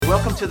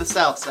Welcome to the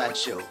Southside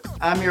Show.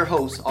 I'm your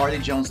host, Artie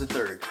Jones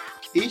III.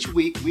 Each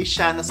week, we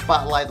shine the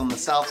spotlight on the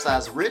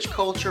Southside's rich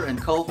culture and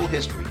colorful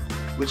history,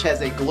 which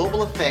has a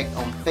global effect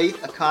on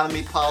faith,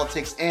 economy,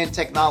 politics, and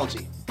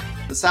technology.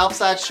 The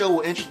Southside Show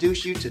will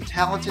introduce you to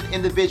talented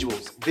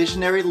individuals,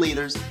 visionary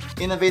leaders,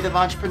 innovative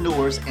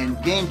entrepreneurs,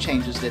 and game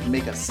changers that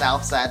make a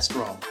Southside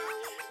strong.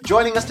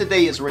 Joining us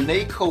today is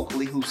Renee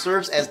Coakley, who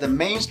serves as the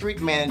Main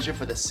Street Manager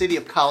for the City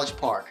of College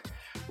Park.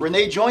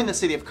 Renee joined the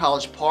City of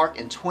College Park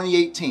in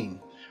 2018.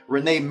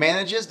 Renee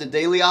manages the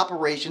daily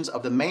operations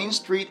of the Main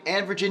Street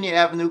and Virginia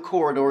Avenue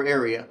corridor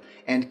area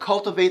and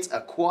cultivates a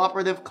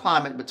cooperative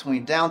climate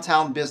between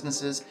downtown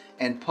businesses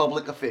and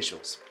public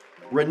officials.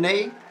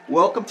 Renee,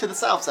 welcome to the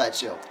Southside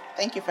Show.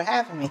 Thank you for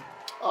having me.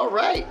 All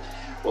right.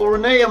 Well,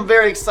 Renee, I'm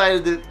very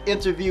excited to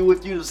interview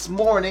with you this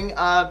morning.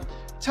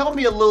 Tell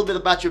me a little bit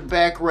about your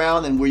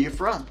background and where you're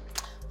from.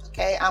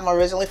 Okay, I'm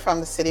originally from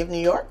the city of New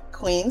York,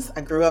 Queens.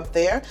 I grew up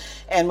there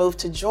and moved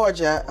to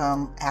Georgia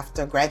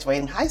after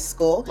graduating high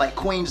school. Like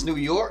Queens, New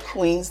York?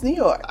 Queens, New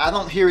York. I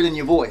don't hear it in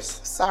your voice.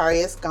 Sorry,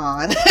 it's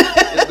gone.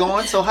 It's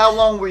gone? So how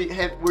long were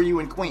you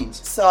in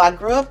Queens? So I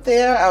grew up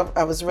there.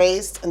 I was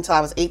raised until I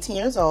was 18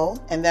 years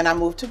old, and then I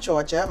moved to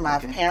Georgia. My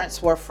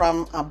parents were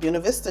from Buena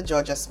Vista,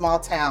 Georgia, a small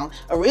town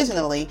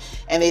originally,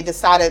 and they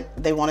decided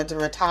they wanted to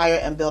retire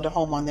and build a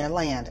home on their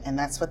land, and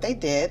that's what they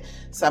did.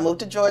 So I moved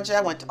to Georgia.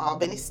 I went to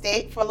Albany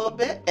State for a little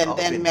bit, and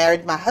then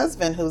married my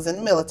husband, who's in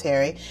the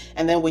military,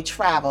 and then we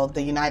traveled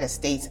the United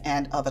States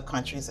and other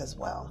countries as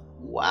well.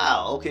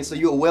 Wow. Okay, so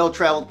you're a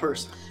well-traveled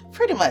person.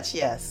 Pretty much,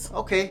 yes.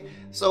 Okay,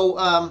 so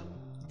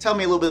tell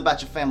me a little bit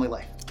about your family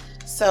life.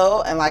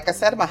 So, and like I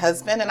said, my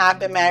husband and I have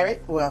been married,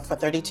 for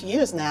 32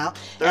 years now.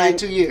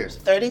 32 years.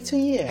 32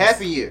 years.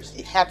 Happy years.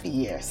 Happy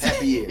years.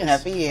 Happy years.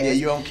 Happy years. Yeah,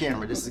 you're on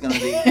camera. This is going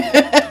to be...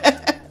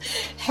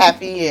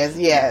 Happy years,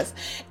 yes.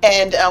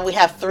 And we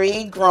have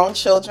 3 grown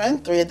children,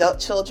 3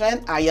 adult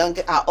children.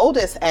 Our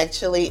oldest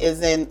actually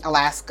is in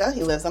Alaska.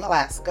 He lives in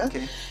Alaska.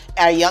 Okay.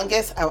 Our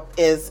youngest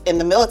is in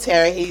the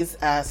military. He's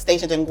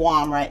stationed in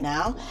Guam right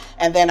now.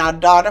 And then our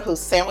daughter, who's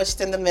sandwiched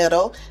in the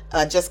middle,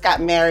 just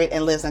got married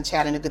and lives in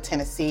Chattanooga,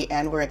 Tennessee.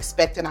 And we're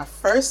expecting our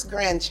first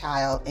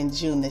grandchild in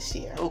June this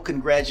year. Oh,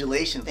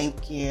 congratulations.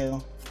 Thank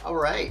you. All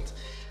right.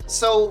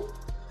 So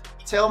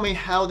tell me,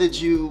 how did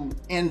you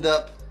end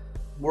up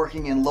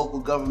working in local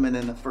government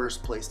in the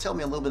first place? Tell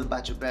me a little bit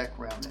about your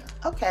background there.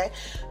 Okay.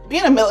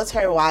 Being a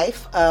military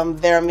wife,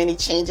 there are many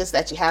changes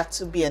that you have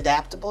to be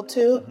adaptable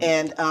to.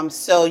 And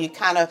so you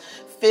kind of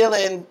fill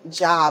in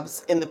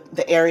jobs in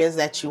the areas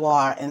that you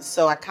are. And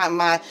so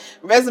my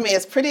resume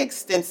is pretty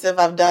extensive.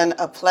 I've done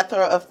a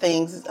plethora of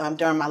things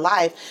during my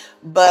life.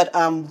 But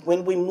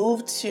when we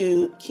moved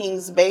to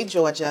Kings Bay,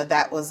 Georgia,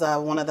 that was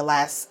one of the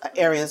last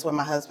areas where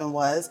my husband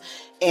was.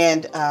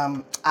 And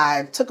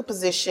I took a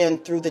position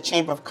through the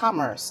Chamber of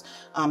Commerce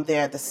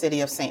there at the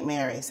city of St.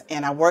 Mary's.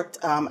 And I worked,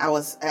 I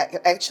was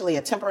actually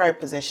a temporary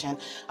position.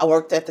 I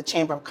worked at the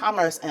Chamber of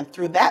Commerce, and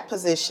through that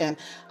position,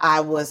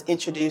 I was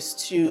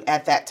introduced to,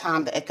 at that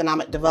time, the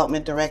Economic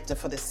Development Director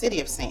for the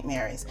city of St.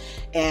 Mary's,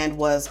 and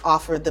was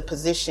offered the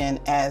position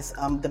as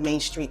the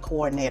Main Street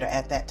Coordinator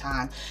at that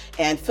time.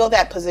 And filled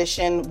that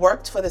position,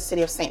 worked for the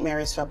city of St.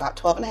 Mary's for about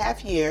 12 and a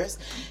half years.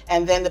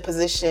 And then the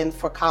position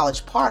for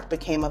College Park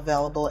became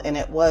available, and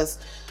it was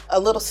a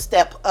little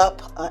step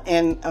up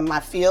in my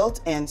field,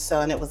 and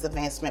it was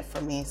advancement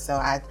for me. So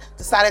I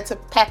decided to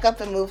pack up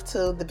and move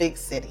to the big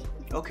city.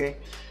 Okay,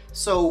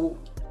 so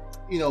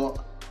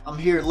I'm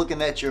here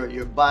looking at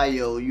your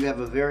bio. You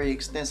have a very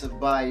extensive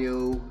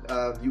bio.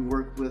 You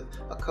worked with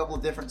a couple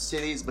of different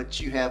cities,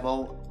 but you have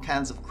all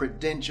kinds of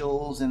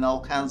credentials and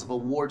all kinds of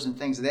awards and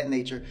things of that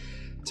nature.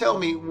 Tell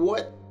me,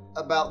 what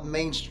about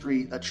Main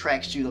Street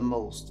attracts you the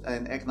most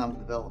in economic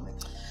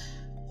development?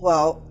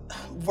 Well,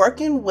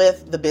 working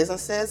with the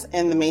businesses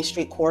in the Main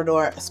Street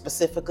corridor,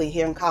 specifically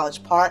here in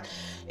College Park,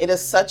 it is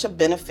such a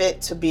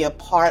benefit to be a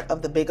part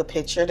of the bigger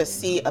picture, to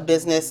see a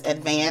business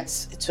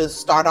advance, to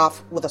start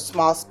off with a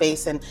small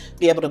space and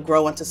be able to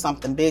grow into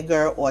something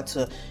bigger, or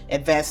to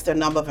advance their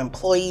number of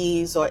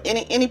employees, or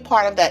any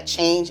part of that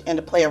change, and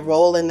to play a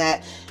role in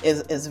that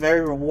is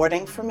very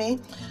rewarding for me.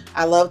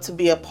 I love to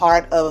be a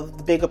part of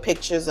the bigger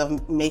pictures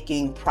of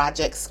making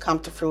projects come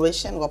to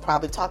fruition. We'll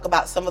probably talk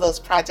about some of those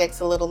projects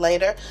a little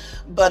later,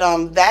 but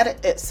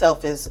that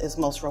itself is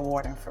most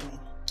rewarding for me.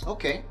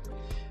 Okay,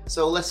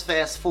 so let's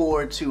fast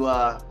forward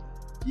to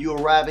you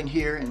arriving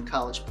here in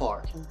College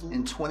Park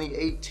in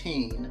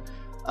 2018.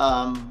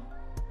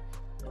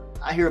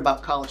 I hear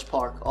about College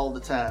Park all the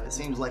time. It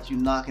seems like you're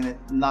knocking it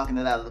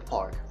out of the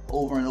park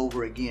over and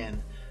over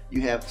again. You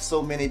have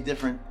so many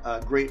different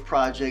great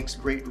projects,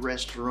 great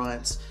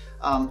restaurants.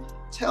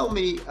 Tell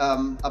me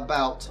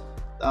about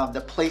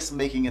the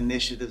placemaking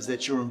initiatives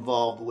that you're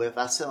involved with.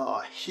 I saw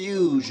a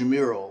huge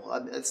mural.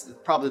 It's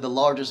probably the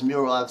largest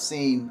mural I've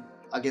seen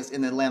I guess,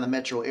 in the Atlanta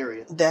metro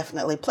area.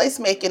 Definitely.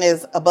 Placemaking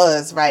is a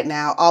buzz right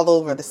now all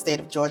over the state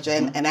of Georgia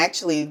and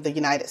actually the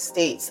United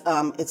States.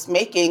 It's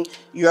making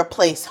your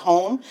place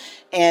home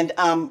and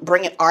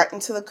bringing art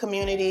into the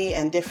community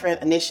and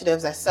different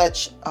initiatives as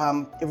such.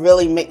 It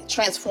really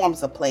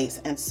transforms the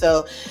place. And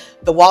so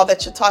the wall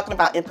that you're talking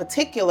about in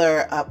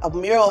particular, a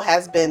mural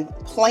has been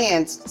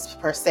planned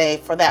per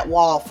se for that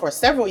wall for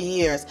several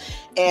years.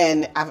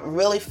 And I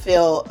really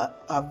feel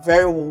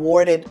very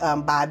rewarded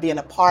by being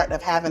a part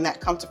of having that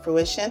come to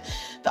fruition.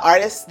 The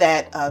artist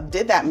that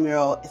did that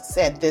mural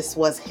said this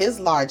was his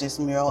largest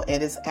mural.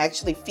 It is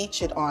actually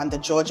featured on the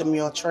Georgia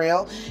Mural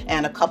Trail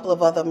and a couple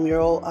of other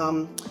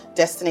mural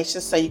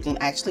destinations, so you can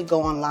actually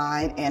go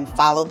online and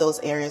follow those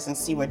areas and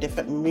see where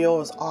different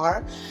murals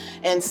are.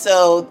 And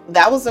so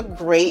that was a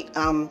great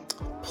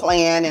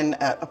plan and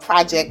a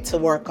project to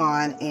work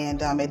on,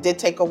 and it did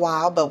take a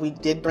while, but we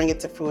did bring it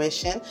to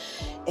fruition.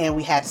 And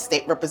we had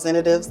state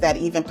representatives that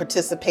even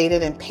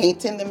participated in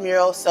painting the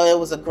mural, so it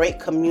was a great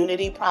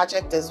community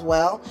project as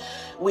well.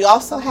 We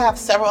also have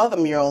several other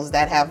murals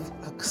that have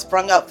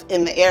sprung up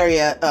in the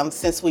area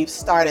since we've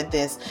started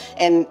this.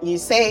 And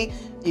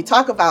you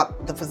talk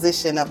about the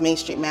position of Main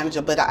Street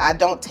Manager, but I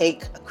don't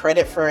take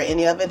credit for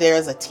any of it. There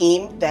is a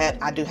team that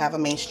I do have a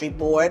Main Street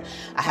board.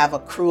 I have a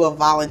crew of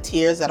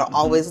volunteers that are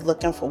always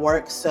looking for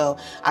work. So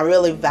I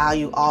really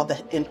value all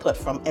the input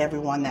from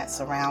everyone that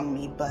surround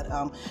me, but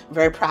I'm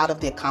very proud of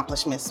the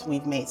accomplishments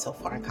we've made so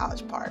far in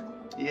College Park.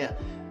 Yeah,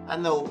 I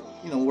know,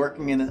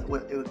 working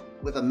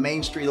with a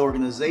Main Street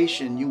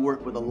organization, you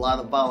work with a lot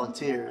of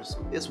volunteers.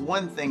 It's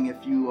one thing if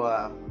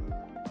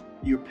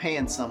you're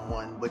paying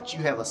someone, but you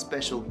have a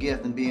special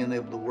gift in being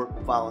able to work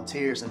with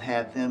volunteers and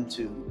have them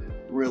to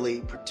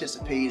really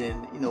participate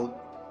and,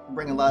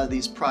 bring a lot of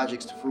these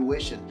projects to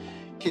fruition.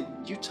 Could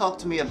you talk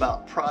to me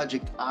about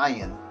Project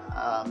Iron?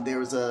 There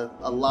was a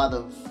lot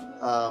of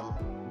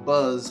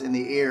buzz in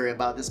the area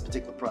about this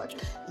particular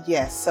project.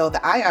 Yes, so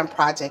the ION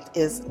project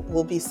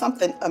will be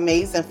something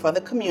amazing for the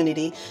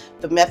community.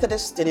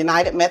 The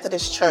United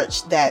Methodist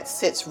Church that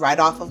sits right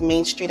off of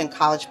Main Street in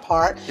College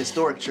Park.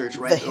 Historic church,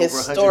 right? The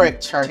historic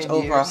church,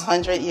 over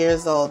 100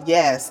 years old,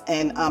 yes.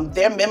 And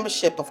their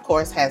membership, of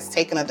course, has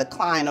taken a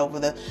decline over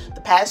the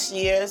past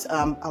years.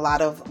 A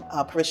lot of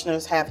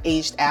parishioners have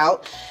aged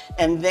out.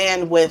 And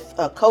then with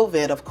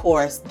COVID, of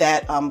course,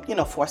 that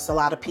forced a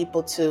lot of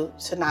people to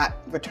not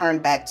return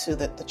back to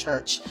the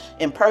church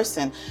in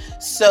person.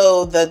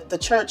 So the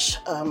church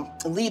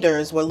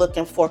leaders were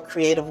looking for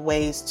creative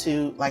ways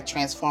to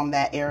transform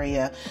that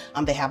area.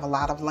 They have a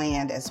lot of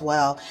land as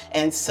well.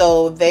 And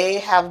so they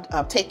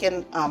have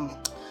taken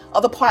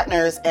other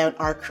partners and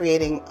are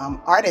creating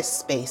artist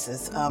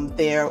spaces.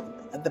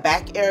 The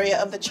back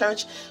area of the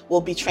church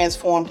will be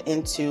transformed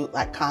into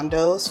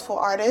condos for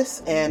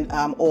artists and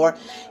or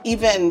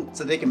even...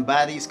 So they can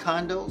buy these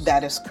condos?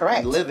 That is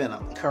correct. And live in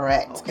them?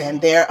 Correct. Okay.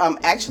 And they're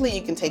actually,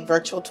 you can take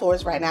virtual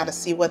tours right now to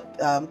see what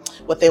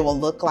they will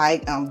look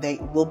like. They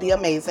will be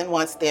amazing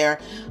once they're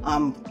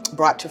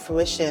brought to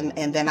fruition.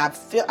 And then I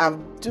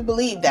do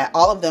believe that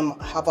all of them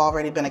have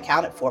already been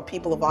accounted for.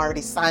 People have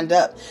already signed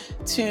up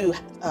to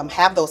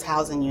have those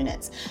housing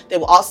units. They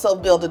will also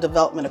build a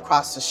development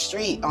across the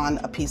street on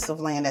a piece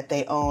of land that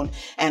they own,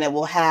 and it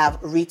will have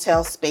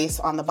retail space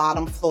on the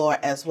bottom floor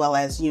as well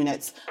as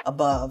units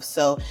above.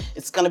 So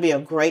it's going to be a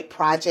great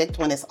project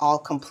when it's all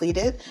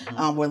completed.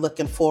 We're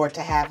looking forward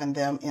to having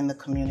them in the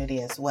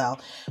community as well.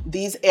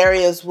 These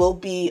areas will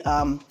be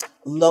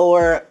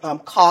lower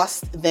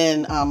cost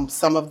than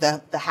some of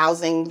the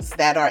housings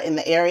that are in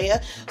the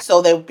area.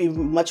 So they would be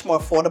much more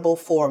affordable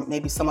for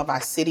maybe some of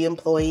our city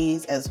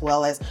employees as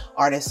well as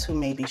artists who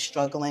may be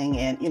struggling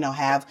and don't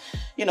have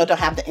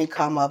the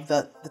income of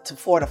the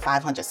 $400,000 to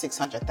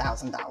 $500,000,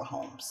 $600,000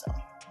 homes. So.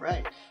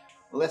 Right.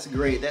 Well, that's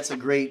great. That's a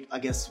great,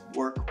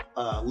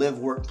 live,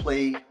 work,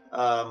 play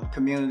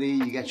community.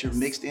 You got your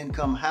mixed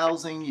income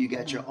housing, you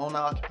got your owner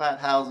occupied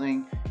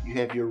housing, you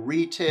have your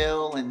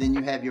retail, and then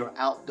you have your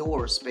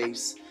outdoor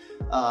space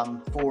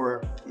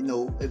for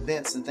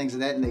events and things of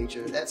that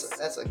nature.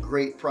 That's a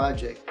great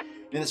project,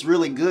 and it's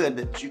really good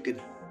that you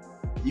could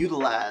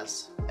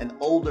utilize an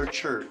older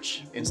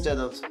church instead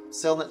of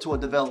selling it to a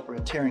developer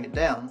and tearing it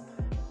down.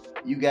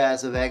 You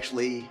guys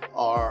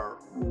are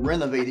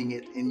renovating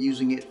it and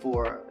using it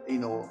for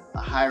a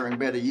higher and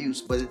better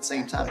use, but at the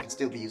same time it can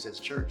still be used as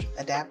a church.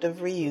 Adaptive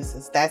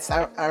reuses. That's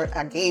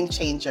our game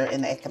changer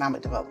in the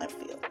economic development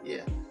field.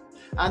 Yeah.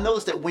 I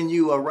noticed that when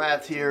you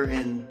arrived here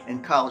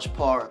in College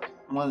Park,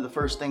 one of the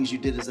first things you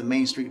did as a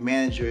Main Street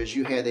manager is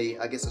you had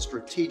a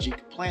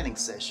strategic planning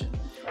session,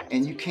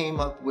 and you came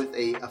up with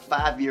a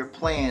 5-year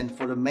plan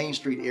for the Main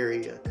Street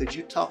area. Could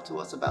you talk to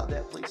us about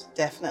that, please?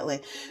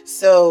 Definitely.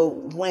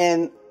 So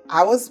when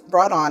I was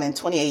brought on in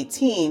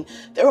 2018,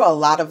 there were a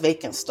lot of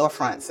vacant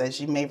storefronts, as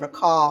you may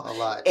recall. A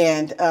lot.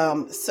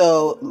 And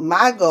so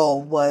my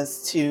goal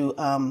was to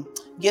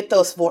get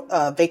those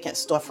vacant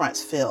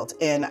storefronts filled.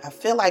 And I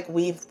feel like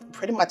we've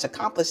pretty much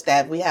accomplished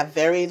that. We have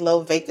very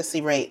low vacancy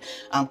rate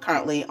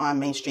currently on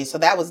Main Street. So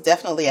that was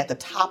definitely at the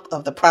top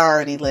of the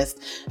priority list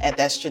at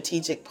that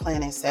strategic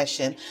planning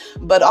session.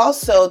 But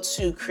also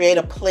to create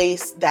a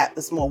place that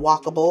is more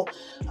walkable,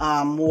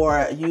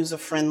 more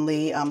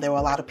user-friendly. There were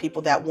a lot of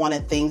people that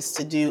wanted things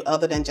to do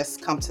other than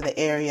just come to the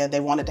area.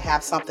 They wanted to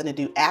have something to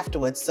do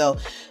afterwards. So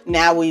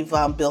now we've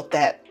built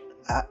that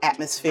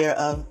atmosphere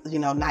of,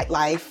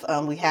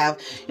 nightlife. We have,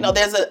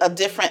 there's a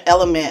different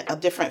element, a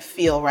different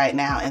feel right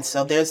now. And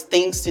so there's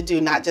things to do,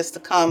 not just to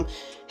come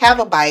have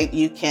a bite.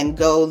 You can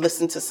go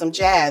listen to some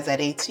jazz at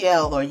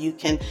ATL, or you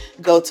can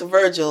go to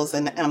Virgil's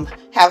and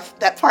have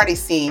that party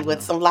scene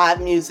with some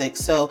live music.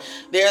 So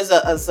there's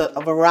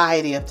a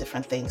variety of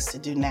different things to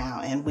do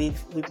now. And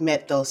we've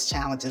met those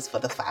challenges for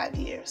the 5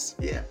 years.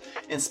 Yeah.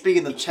 And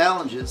speaking of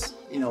challenges,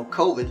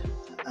 COVID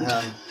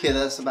hit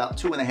us about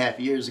 2.5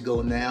 years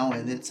ago now,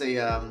 and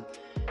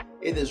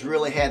it has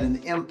really had an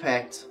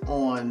impact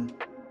on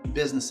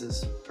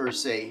businesses per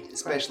se,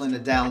 especially in the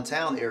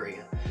downtown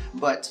area.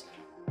 But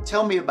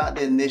tell me about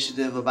the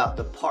initiative about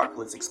the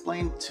parklets.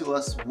 Explain to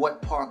us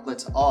what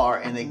parklets are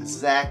and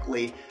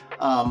exactly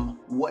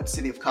what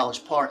City of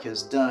College Park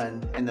has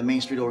done and the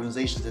Main Street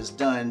organization has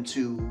done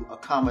to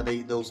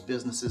accommodate those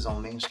businesses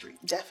on Main Street.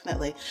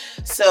 Definitely.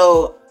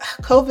 So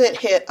COVID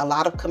hit a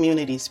lot of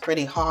communities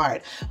pretty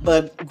hard,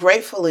 but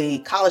gratefully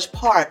College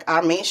Park,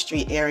 our Main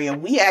Street area,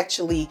 we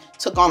actually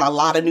took on a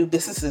lot of new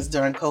businesses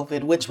during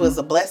COVID, which was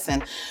a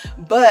blessing.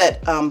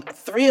 But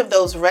 3 of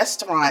those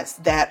restaurants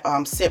that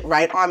sit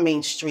right on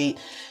Main Street,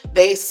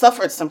 they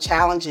suffered some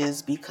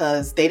challenges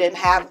because they didn't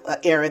have an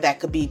area that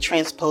could be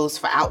transposed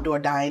for outdoor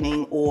dining,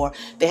 or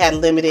they had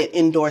limited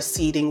indoor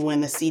seating when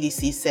the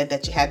CDC said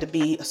that you had to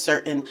be a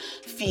certain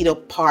feet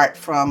apart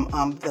from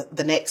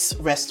the next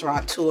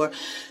restaurateur.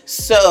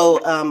 So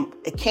an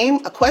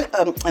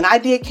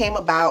idea came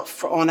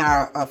about on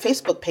our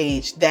Facebook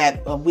page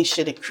that we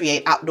should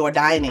create outdoor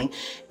dining.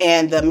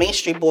 And the Main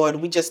Street Board,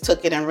 we just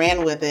took it and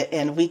ran with it,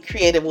 and we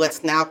created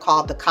what's now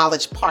called the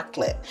College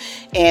Parklet.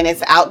 And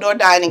it's an outdoor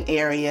dining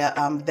area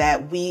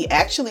that we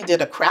actually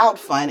did a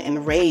crowdfund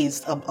and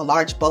raised a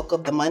large bulk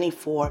of the money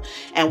for.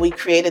 And we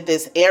created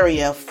this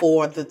area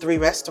for the 3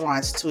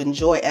 restaurants to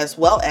enjoy, as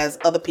well as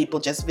other people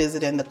just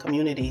visiting the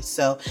community.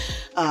 So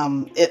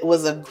it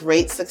was a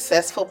great,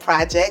 successful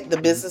project. The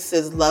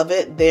businesses love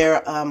it.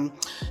 Their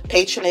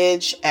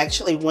patronage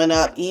actually went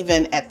up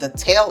even at the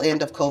tail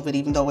end of COVID,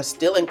 even though we're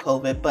still in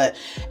COVID. But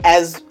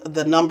as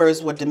the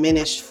numbers were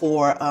diminished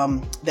for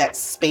that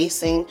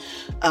spacing,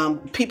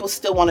 people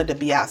still wanted to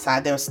be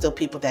outside. There were still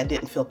people that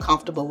didn't feel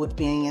comfortable with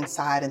being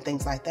inside and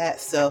things like that.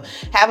 So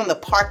having the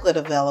parklet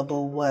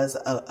available was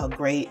a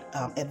great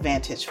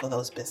advantage for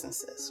those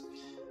businesses.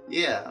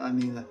 Yeah, I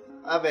mean,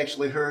 I've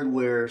actually heard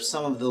where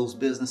some of those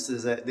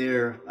businesses that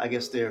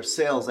their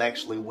sales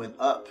actually went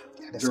up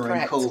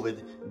during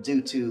COVID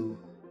due to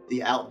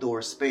the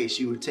outdoor space.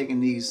 You were taking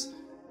these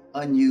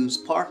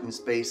unused parking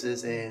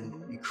spaces and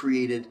you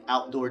created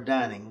outdoor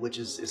dining, which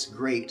is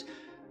great.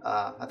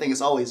 I think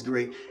it's always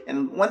great.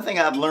 And one thing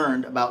I've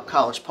learned about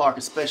College Park,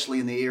 especially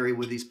in the area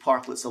where these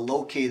parklets are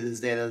located,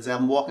 is that as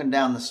I'm walking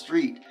down the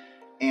street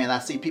and I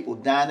see people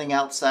dining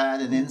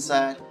outside and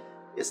inside,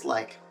 it's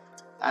like,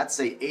 I'd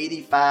say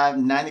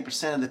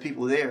 85-90% of the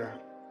people there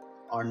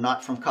are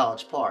not from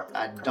College Park.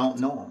 I don't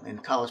know them.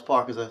 And College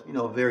Park is a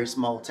very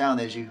small town,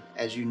 as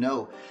you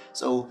know.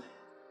 So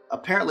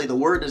apparently the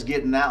word is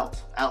getting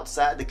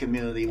outside the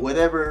community.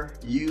 Whatever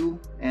you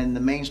and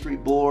the Main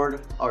Street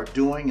Board are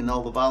doing and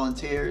all the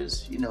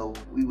volunteers,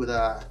 we would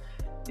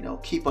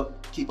keep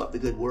up the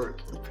good work.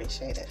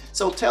 Appreciate it.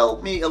 So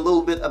tell me a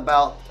little bit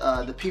about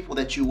the people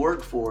that you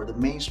work for, the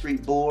Main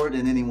Street Board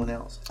and anyone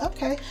else.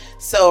 Okay.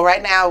 So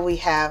right now we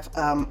have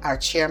our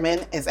chairman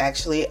is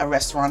actually a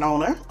restaurant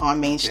owner on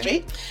Main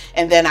Street.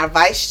 And then our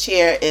vice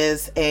chair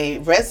is a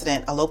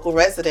local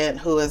resident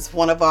who is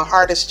one of our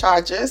hardest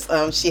chargers.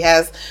 She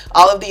has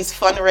all of these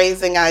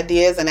fundraising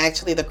ideas, and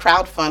actually the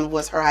crowdfund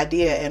was her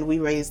idea, and we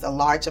raised a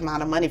large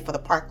amount of money for the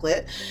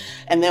parklet.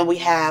 And then we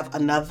have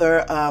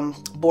another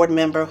board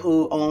member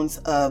who owns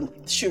a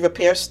shoe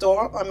repair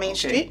store on Main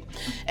Street,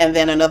 and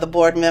then another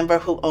board member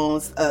who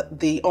owns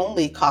the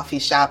only coffee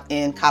shop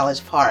in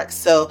College Park.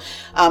 So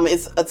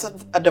it's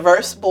a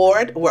diverse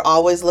board. We're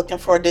always looking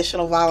for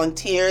additional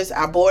volunteers.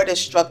 Our board is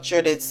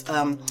structured. It's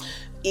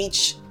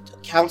each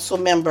council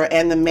member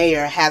and the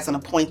mayor has an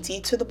appointee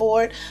to the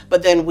board,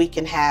 but then we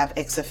can have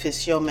ex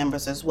officio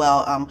members as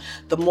well.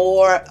 The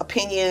more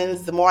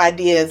opinions, the more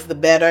ideas, the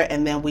better,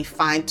 and then we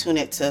fine tune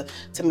it to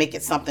make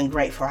it something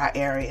great for our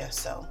area.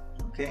 So.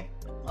 Okay,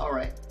 all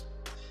right.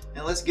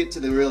 And let's get to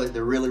the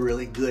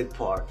really good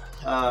part.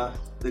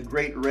 The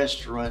great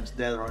restaurants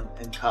that are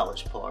in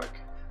College Park,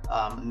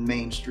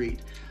 Main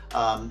Street.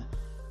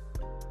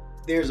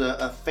 There's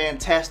a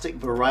fantastic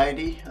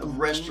variety of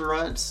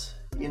restaurants.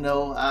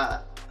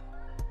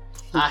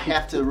 I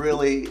have to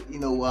really,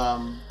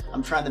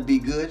 I'm trying to be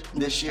good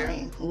this year,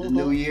 the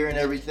new year and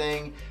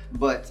everything,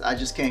 but I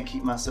just can't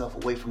keep myself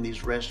away from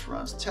these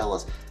restaurants. Tell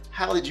us,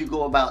 how did you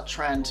go about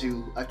trying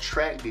to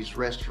attract these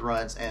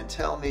restaurants? And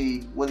tell me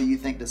whether you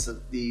think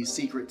the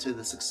secret to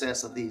the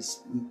success of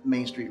these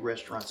Main Street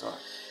restaurants are.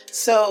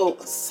 So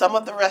some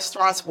of the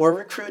restaurants were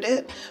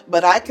recruited,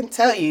 but I can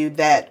tell you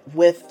that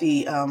with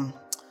the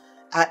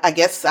I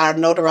guess our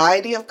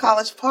notoriety of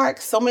College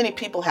Park, so many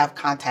people have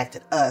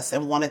contacted us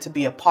and wanted to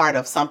be a part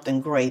of something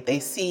great.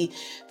 They see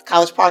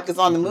College Park is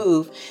on the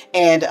move,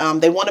 and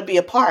they want to be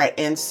a part.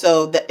 And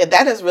so that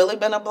has really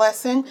been a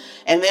blessing.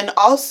 And then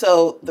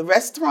also the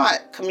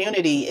restaurant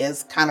community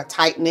is kind of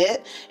tight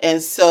knit. And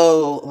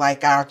so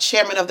like our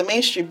chairman of the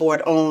Main Street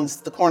Board owns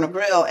the Corner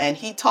Grill, and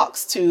he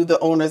talks to the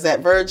owners at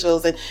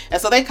Virgil's. And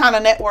so they kind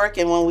of network.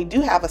 And when we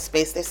do have a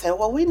space, they say,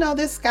 well, we know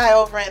this guy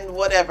over in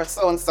whatever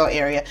so-and-so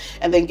area,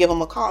 and then give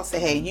them a call and say,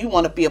 hey, you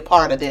want to be a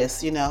part of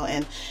this,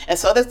 and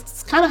so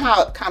that's kind of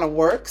how it kind of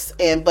works.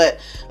 But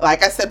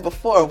like I said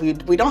before, we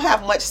don't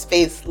have much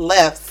space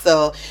left.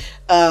 So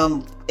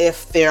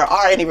if there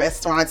are any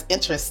restaurants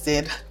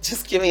interested,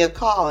 just give me a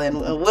call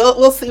and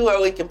we'll see where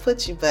we can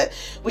put you. But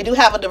we do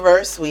have a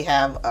diverse. We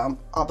have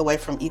all the way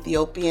from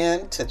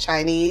Ethiopian to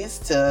Chinese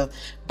to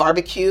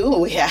barbecue.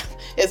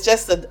 It's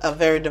just a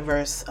very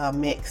diverse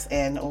mix,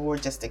 and we're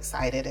just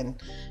excited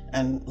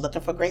and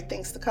looking for great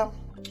things to come.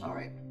 All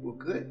right, well,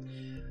 good.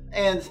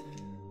 And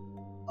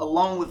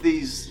along with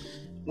these,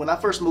 when I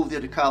first moved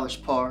here to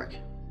College Park,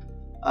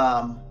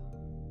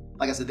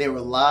 like I said, there were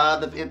a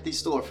lot of empty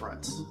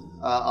storefronts.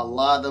 A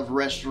lot of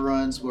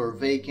restaurants were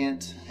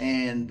vacant,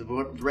 and the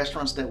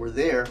restaurants that were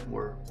there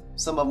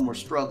some of them were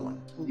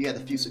struggling. You had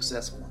a few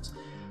successful ones.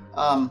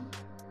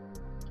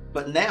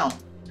 But now,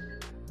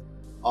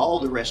 all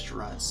the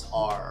restaurants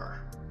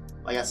are,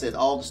 like I said,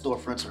 all the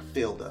storefronts are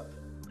filled up.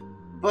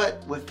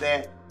 But with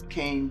that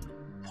came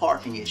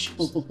parking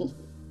issues.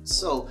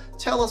 So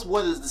tell us,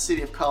 what is the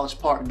City of College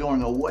Park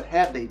doing, or what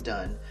have they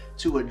done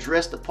to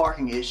address the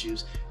parking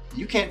issues?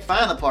 You can't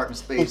find a parking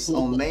space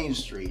on Main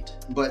Street,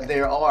 but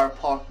there are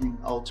parking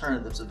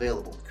alternatives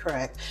available.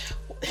 Correct.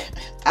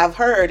 I've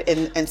heard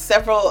in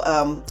several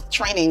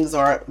trainings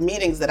or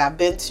meetings that I've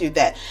been to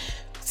that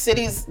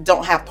cities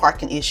don't have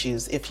parking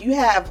issues. If you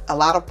have a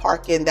lot of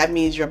parking, that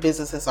means your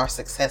businesses are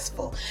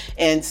successful.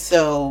 And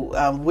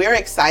so we're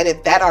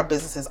excited that our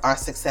businesses are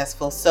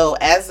successful. So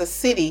as a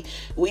city,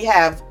 we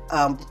have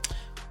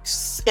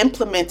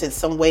implemented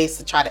some ways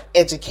to try to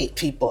educate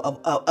people of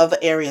other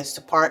areas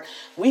to park.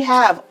 We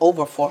have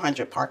over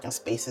 400 parking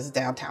spaces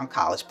downtown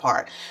College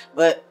Park,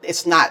 but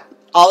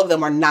all of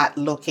them are not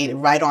located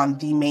right on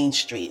the main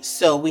street.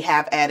 So we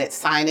have added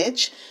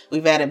signage.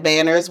 We've added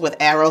banners with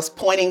arrows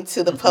pointing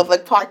to the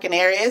public parking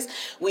areas.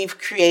 We've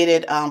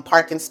created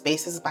parking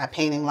spaces by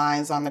painting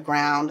lines on the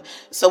ground.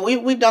 So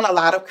we've done a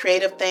lot of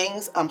creative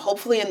things.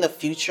 Hopefully in the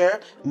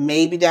future,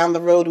 maybe down the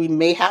road, we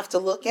may have to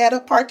look at a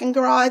parking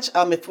garage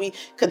if we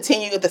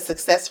continue the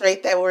success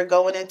rate that we're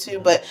going into.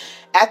 But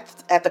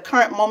at the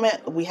current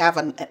moment, we have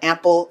an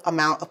ample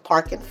amount of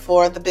parking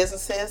for the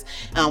businesses.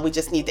 We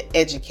just need to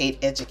educate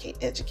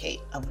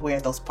of where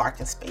those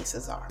parking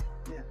spaces are.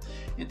 Yeah.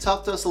 And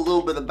talk to us a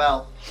little bit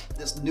about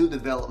this new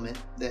development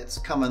that's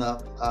coming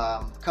up,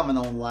 coming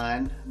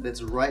online,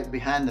 that's right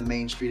behind the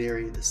Main Street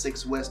area, the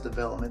 6 West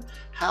development.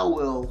 How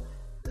will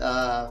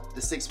the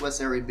 6 West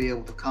area be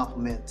able to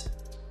complement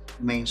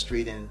Main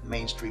Street and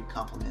Main Street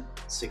complement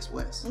 6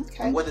 West?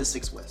 Okay. And what is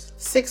 6 West?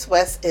 6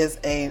 West is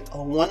a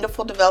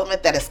wonderful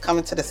development that is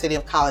coming to the City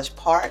of College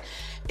Park.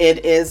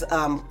 It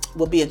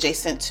will be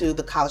adjacent to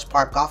the College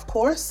Park Golf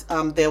Course.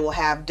 There will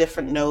have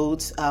different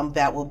nodes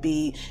that will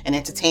be an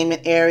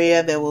entertainment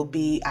area. There will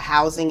be a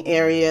housing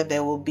area.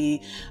 There will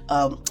be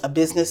a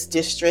business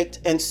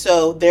district. And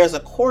so there's a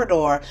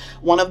corridor.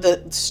 One of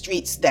the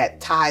streets that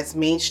ties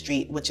Main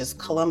Street, which is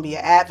Columbia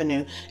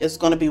Avenue, is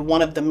going to be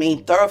one of the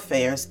main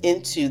thoroughfares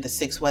into the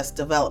 6 West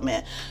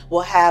development.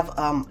 We'll have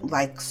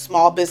like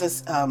small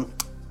businesses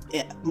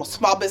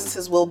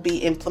will be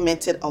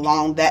implemented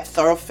along that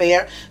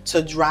thoroughfare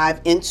to drive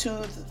into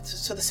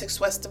the 6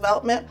 West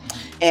development.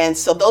 And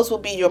so those will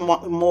be your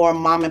more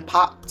mom and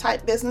pop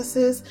type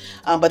businesses,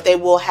 but they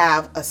will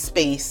have a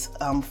space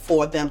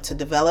for them to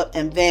develop.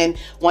 And then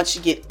once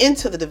you get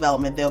into the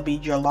development, there'll be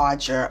your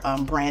larger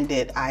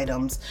branded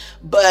items.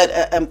 But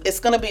it's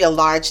going to be a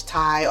large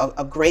tie,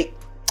 a great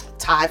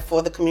tie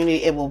for the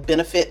community. It will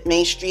benefit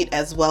Main Street,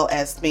 as well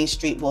as Main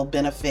Street will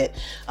benefit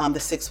the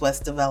 6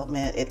 West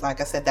development. Like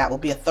I said, that will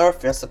be a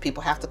thoroughfare, so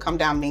people have to come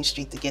down Main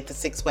Street to get to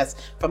 6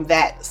 West from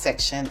that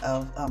section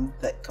of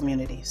the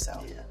community. So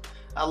yeah,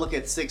 I look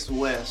at 6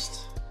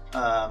 West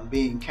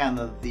being kind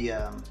of the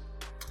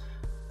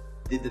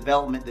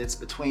development that's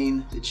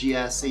between the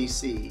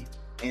GICC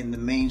and the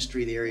Main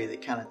Street area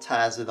that kind of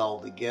ties it all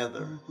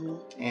together.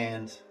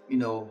 And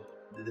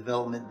the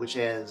development which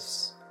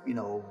has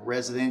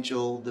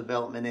residential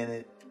development in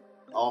it,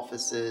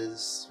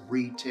 offices,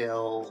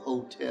 retail,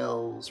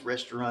 hotels,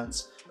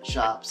 restaurants,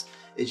 shops.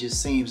 It just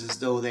seems as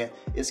though that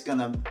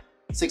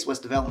 6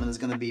 West development is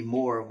going to be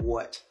more of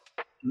what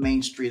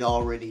Main Street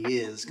already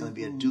is. It's going to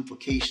be a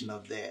duplication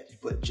of that,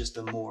 but just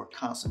a more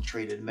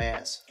concentrated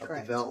mass of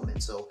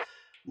development. So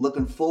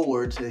looking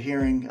forward to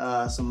hearing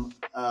some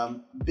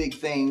big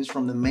things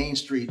from the Main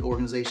Street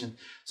organization.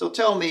 So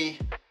tell me,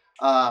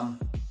 I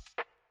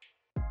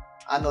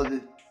know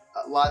that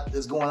a lot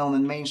is going on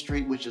in Main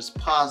Street, which is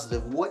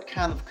positive. What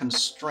kind of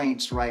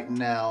constraints right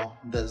now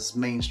does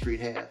Main Street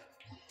have?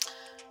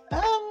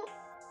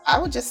 I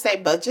would just say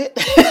budget,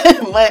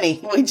 money.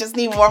 We just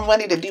need more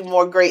money to do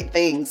more great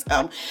things.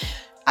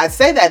 I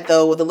say that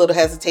though with a little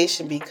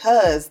hesitation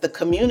because the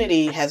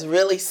community has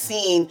really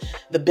seen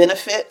the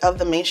benefit of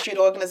the Main Street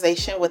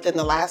organization within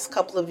the last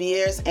couple of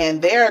years,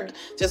 and they're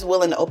just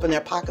willing to open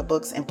their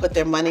pocketbooks and put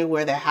their money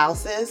where their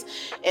house is.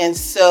 And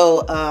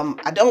so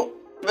I don't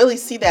really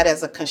see that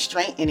as a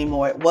constraint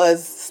anymore. It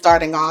was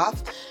starting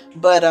off,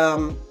 but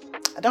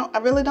I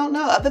really don't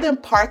know. Other than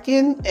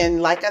parking,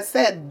 and like I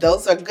said,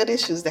 those are good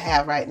issues to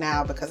have right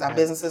now because our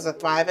businesses are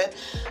thriving.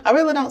 I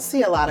really don't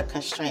see a lot of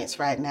constraints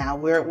right now.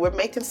 We're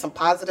making some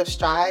positive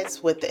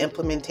strides with the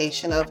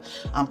implementation of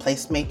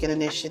placemaking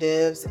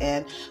initiatives,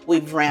 and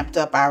we've ramped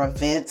up our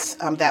events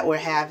that we're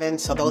having.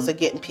 So those are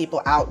getting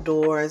people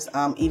outdoors.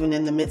 Even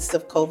in the midst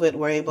of COVID,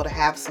 we're able to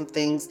have some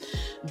things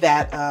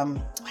that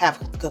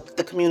have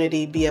the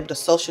community be able to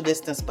social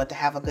distance, but to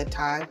have a good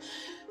time.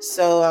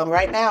 So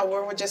right now,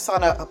 we're just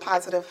on a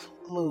positive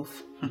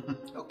move.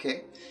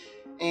 Okay.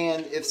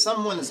 And if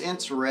someone is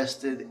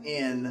interested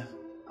in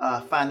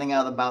finding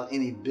out about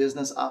any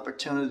business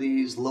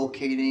opportunities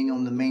locating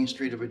on the Main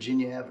Street of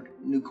Virginia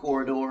Avenue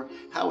corridor,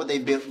 how would they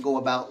go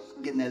about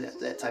getting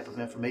that type of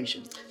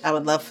information? I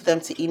would love for them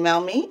to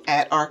email me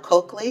at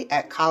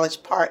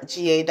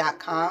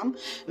rcoakley@collegeparkga.com.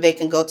 They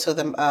can go to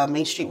the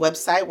Main Street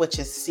website, which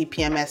is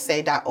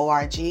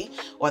cpmsa.org,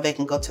 or they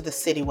can go to the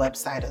city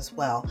website as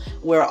well.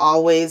 We're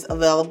always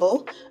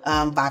available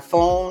by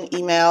phone,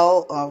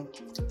 email,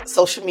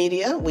 social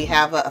media. We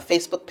have a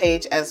Facebook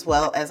page as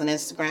well as an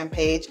Instagram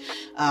page.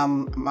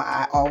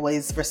 I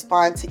always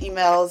respond to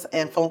emails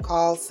and phone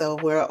calls, so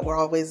we're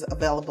always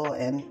available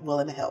and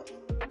willing to help.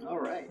 All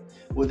right.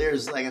 Well,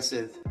 there's, like I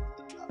said,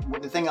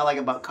 the thing I like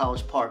about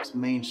College Park's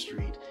Main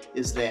Street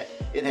is that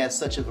it has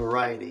such a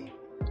variety.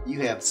 You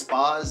have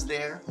spas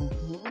there.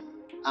 Mm-hmm.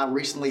 I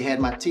recently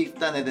had my teeth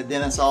done at the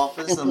dentist's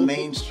office on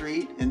Main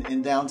Street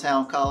in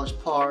downtown College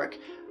Park.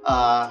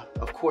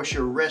 Of course,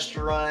 your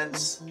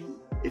restaurants. Mm-hmm.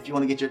 If you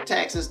want to get your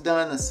taxes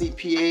done, a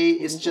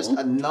CPA, it's just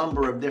a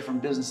number of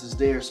different businesses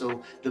there.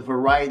 So the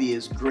variety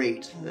is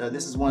great.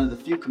 This is one of the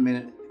few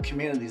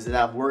communities that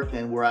I've worked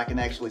in where I can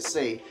actually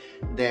say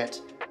that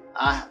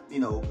I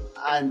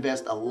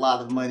invest a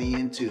lot of money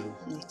into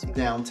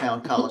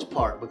downtown College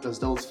Park because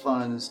those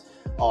funds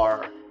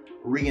are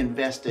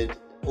reinvested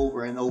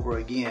over and over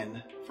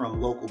again from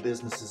local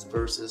businesses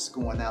versus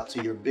going out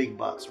to your big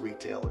box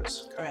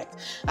retailers. Correct.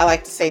 I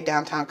like to say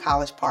downtown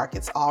College Park,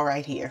 it's all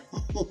right here.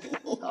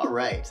 All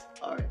right.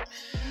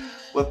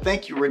 Well,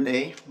 thank you,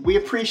 Renee. We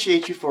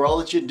appreciate you for all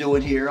that you're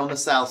doing here on the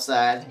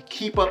Southside.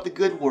 Keep up the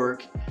good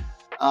work.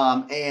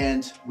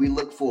 And we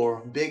look for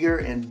bigger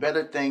and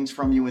better things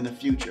from you in the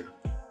future.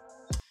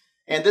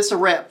 And this is a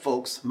wrap,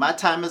 folks. My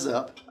time is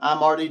up.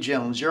 I'm Artie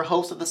Jones, your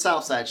host of the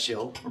Southside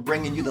Show,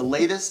 bringing you the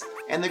latest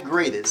and the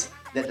greatest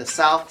that the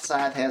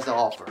Southside has to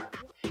offer.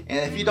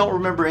 And if you don't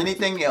remember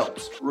anything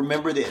else,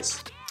 remember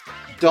this.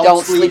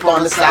 Don't sleep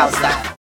on the Southside.